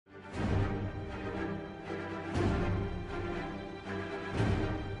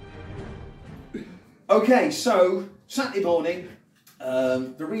Okay, so Saturday morning,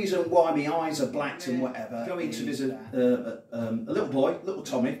 the reason why my eyes are blacked and whatever, going to visit a little boy, little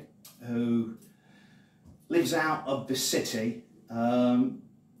Tommy, who lives out of the city.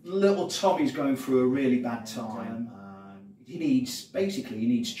 Little Tommy's going through a really bad time. He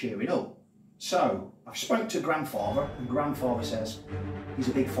needs cheering up. So I've spoke to grandfather, and grandfather says he's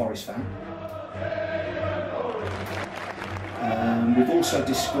a big Forest fan. We've also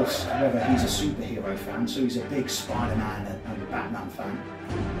discussed whether he's a superhero fan, so he's a big Spider-Man and Batman fan.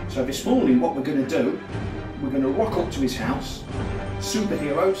 So this morning what we're going to do, we're going to rock up to his house,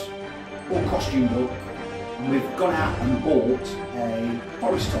 superheroes, all costumed up, and we've gone out and bought a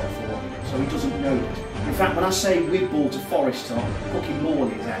Forest top for him, so he doesn't know it. In fact, when I say we've bought a Forest top, Cookie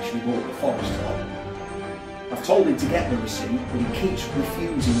Morley has actually bought the Forest top. I've told him to get the receipt, but he keeps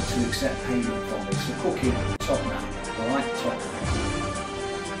refusing to accept payment from me. So Cookie, top man, alright, top man.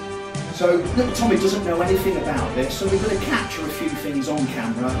 So little Tommy doesn't know anything about this, so we're going to capture a few things on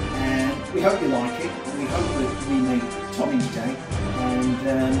camera, and we hope you like it, and we hope that we make Tommy's day, and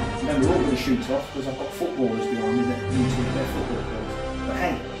then we're all going to shoot off, because I've got footballers behind me that need to their football clubs. But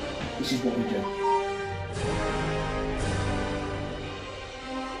hey, this is what we do.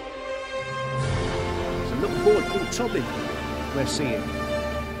 There's a little boy called Tommy we're seeing.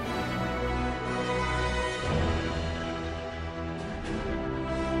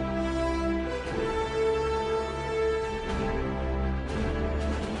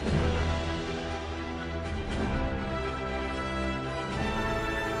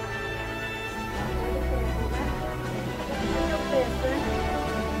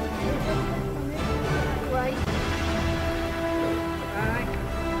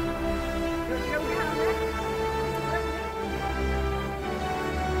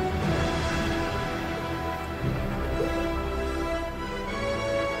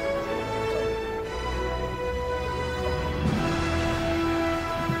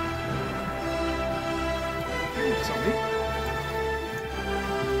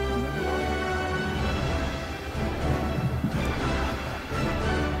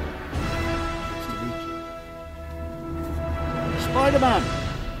 Spider-Man!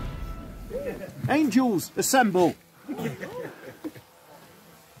 Angels, assemble! What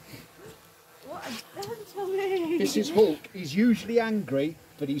have you done to me? This is Hulk. He's usually angry,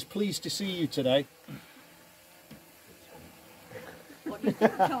 but he's pleased to see you today. What do you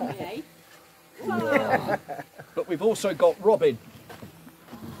think, Tommy, eh? Wow. But we've also got Robin,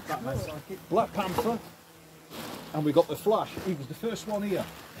 Black Panther, and we've got the Flash. He was the first one here.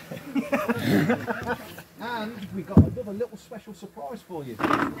 And we've got another little special surprise for you.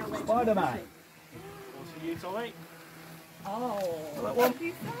 Spider-Man. What's for you, Tommy? Oh, what did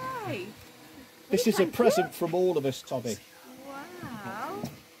you say? This is a present from all of us, Tommy. Wow.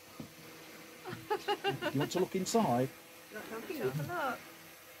 You want to look inside? Have a look. Oh,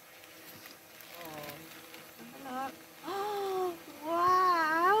 have a look. Oh,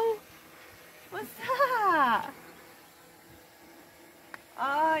 wow. What's that?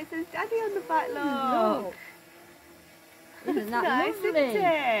 Oh, it says Daddy on the back, look. Isn't that nice, lovely? isn't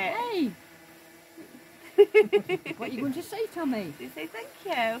it? Hey! What are you going to say, Tommy? Did you say thank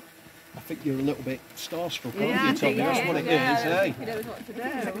you? I think you're a little bit starstruck, Yeah, aren't you, Tommy? That's what it is, eh? He knows what to do.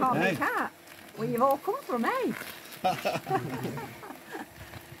 It's a common cat. Where you've all come from, eh?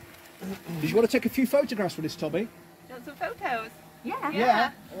 Did you want to take a few photographs with this, Tommy? Do you want some photos? Yeah.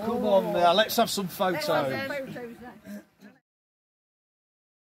 Yeah. Come on now, let's have some photos. Photos then.